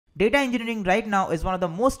Data engineering right now is one of the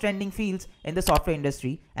most trending fields in the software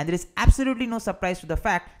industry, and there is absolutely no surprise to the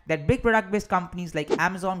fact that big product-based companies like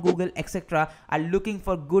Amazon, Google, etc. are looking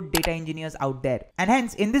for good data engineers out there. And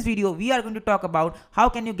hence, in this video, we are going to talk about how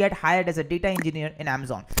can you get hired as a data engineer in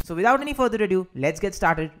Amazon. So without any further ado, let's get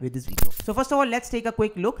started with this video. So first of all, let's take a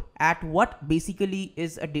quick look at what basically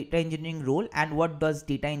is a data engineering role and what does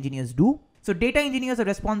data engineers do. So data engineers are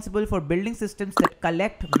responsible for building systems that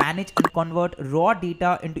collect, manage, and convert raw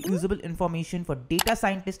data into usable information for data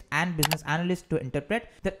scientists and business analysts to interpret.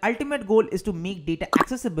 The ultimate goal is to make data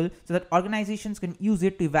accessible so that organizations can use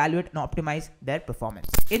it to evaluate and optimize their performance.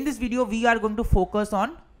 In this video, we are going to focus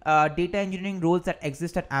on data engineering roles that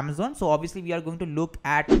exist at Amazon. So obviously we are going to look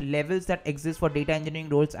at levels that exist for data engineering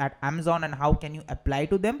roles at Amazon and how can you apply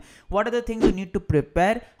to them. What are the things you need to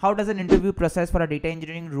prepare? How does an interview process for a data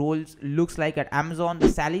engineering roles looks like at Amazon? The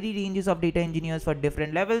salary ranges of data engineers for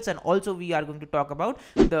different levels, and also we are going to talk about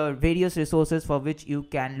the various resources for which you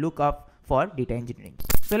can look up for data engineering.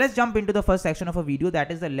 So let's jump into the first section of a video, that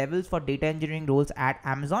is the levels for data engineering roles at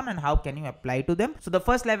Amazon and how can you apply to them. So the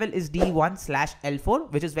first level is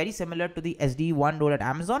D1/L4, which is very similar to the SD1 role at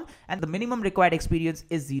Amazon, and the minimum required experience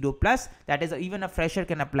is 0+. That is, even a fresher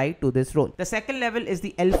can apply to this role. The second level is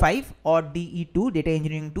the L5 or DE2, data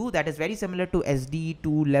engineering 2, that is very similar to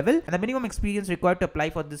SD2 level, and the minimum experience required to apply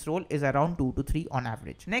for this role is around 2 to 3 on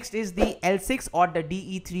average. Next is the L6 or the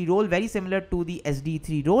DE3 role, very similar to the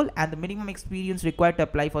SD3 role, and the minimum experience required to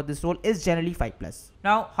apply for this role is generally 5+.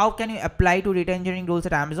 Now, how can you apply to data engineering roles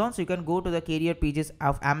at Amazon? So you can go to the career pages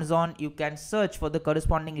of Amazon. You can search for the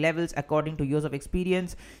corresponding levels according to years of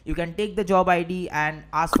experience. You can take the job ID and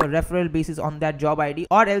ask for referral basis on that job ID,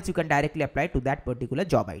 or else you can directly apply to that particular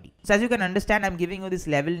job ID. So as you can understand, I'm giving you these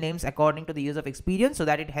level names according to the years of experience so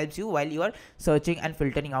that it helps you while you are searching and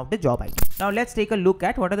filtering out the job ID. Now let's take a look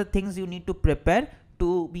at what are the things you need to prepare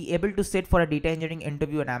to be able to sit for a data engineering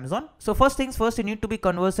interview at Amazon. So first things first, you need to be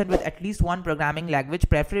conversant with at least one programming language,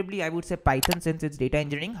 preferably I would say Python since it's data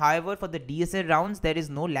engineering. However, for the DSA rounds, there is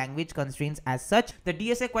no language constraints as such. The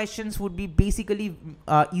DSA questions would be basically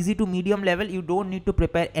easy to medium level. You don't need to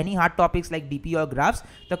prepare any hard topics like DP or graphs.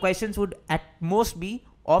 The questions would at most be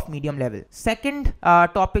of medium level. Second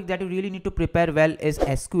topic that you really need to prepare well is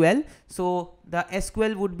SQL. So the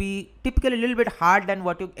SQL would be typically a little bit hard than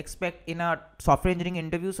what you expect in a software engineering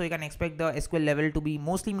interview. So you can expect the SQL level to be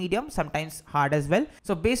mostly medium, sometimes hard as well.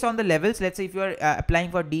 So based on the levels, let's say if you are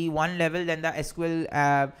applying for D1 level, then the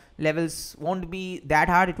SQL levels won't be that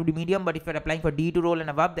hard. It would be medium. But if you're applying for D2 role and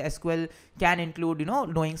above, the SQL can include,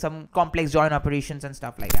 knowing some complex join operations and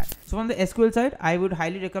stuff like that. So from the SQL side, I would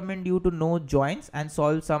highly recommend you to know joins and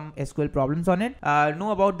solve some SQL problems on it.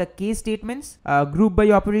 Know about the case statements, group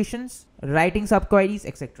by operations, writing subqueries,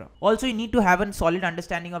 etc. Also, you need to have a solid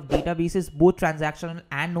understanding of databases, both transactional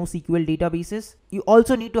and NoSQL databases. You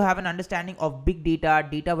also need to have an understanding of big data,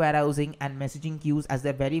 data warehousing, and messaging queues, as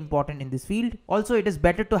they're very important in this field. Also, it is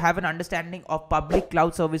better to have an understanding of public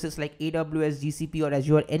cloud services like AWS, GCP, or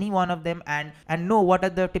Azure, any one of them, and know what are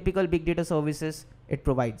the typical big data services it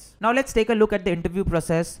provides. Now let's take a look at the interview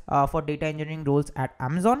process for data engineering roles at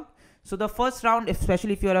Amazon. So the first round,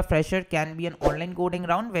 especially if you're a fresher, can be an online coding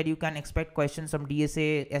round where you can expect questions from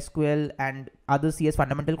DSA, SQL, and other CS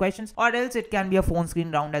fundamental questions, or else it can be a phone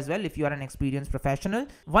screen round as well if you are an experienced professional.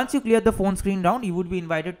 Once you clear the phone screen round, you would be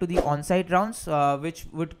invited to the on-site rounds, which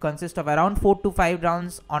would consist of around 4 to 5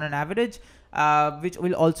 rounds on an average. Which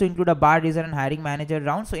will also include a bar raiser and hiring manager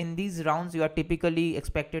round. So in these rounds, you are typically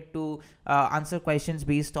expected to answer questions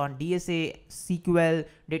based on DSA, SQL,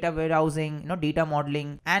 data warehousing, data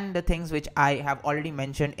modeling, and the things which I have already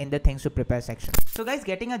mentioned in the things to prepare section. So guys,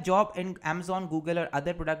 getting a job in Amazon, Google, or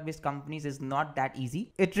other product-based companies is not that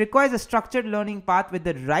easy. It requires a structured learning path with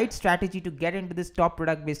the right strategy to get into these top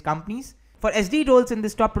product-based companies. For SD roles in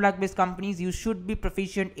these top product-based companies, you should be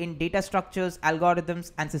proficient in data structures,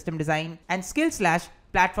 algorithms, and system design. And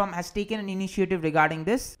Skill/Platform has taken an initiative regarding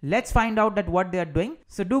this. Let's find out that what they are doing.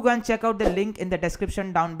 So do go and check out the link in the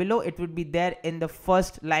description down below. It would be there in the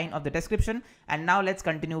first line of the description. And now let's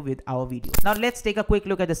continue with our video. Now let's take a quick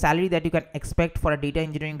look at the salary that you can expect for a data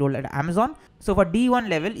engineering role at Amazon. So for D1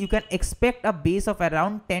 level, you can expect a base of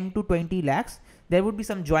around 10 to 20 lakhs. There would be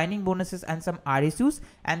some joining bonuses and some RSUs,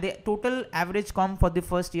 and the total average comp for the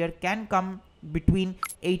first year can come between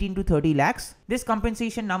 18 to 30 lakhs. This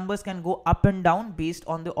compensation numbers can go up and down based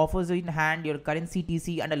on the offers in hand, your current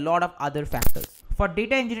CTC, and a lot of other factors. For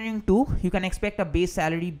data engineering 2, you can expect a base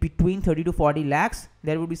salary between 30 to 40 lakhs.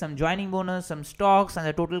 There will be some joining bonus, some stocks, and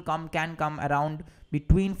the total comp can come around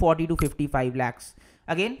between 40 to 55 lakhs.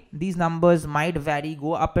 Again, these numbers might vary,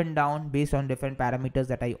 go up and down based on different parameters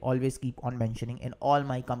that I always keep on mentioning in all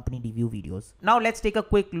my company review videos. Now let's take a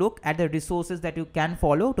quick look at the resources that you can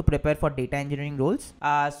follow to prepare for data engineering roles.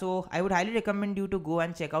 So I would highly recommend you to go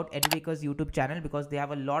and check out Edubaker's YouTube channel because they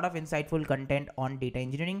have a lot of insightful content on data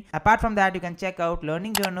engineering. Apart from that, you can check out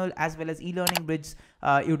Learning Journal as well as eLearning Bridge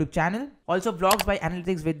YouTube channel. Also vlogs by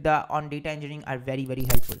Anlaytics with on data engineering are very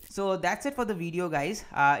helpful. So that's it for the video, guys.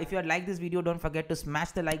 If you like this video, don't forget to smash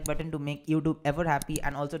the like button to make YouTube ever happy,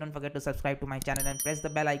 and also don't forget to subscribe to my channel and press the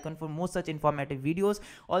bell icon for more such informative videos.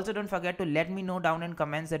 Also don't forget to let me know down in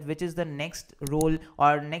comments that which is the next role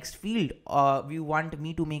or next field you want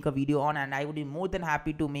me to make a video on, and I would be more than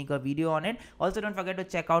happy to make a video on it. Also don't forget to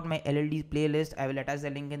check out my LLD playlist. I will attach the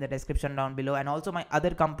link in the description down below, and also my other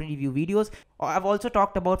company review videos. I've also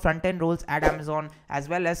talked about front-end roles at Amazon as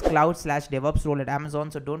well as cloud/DevOps role at Amazon,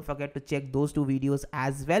 so don't forget to check those two videos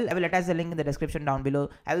as well. I will attach the link in the description down below.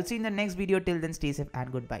 I will see you in the next video. Till then, stay safe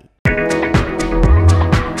and goodbye.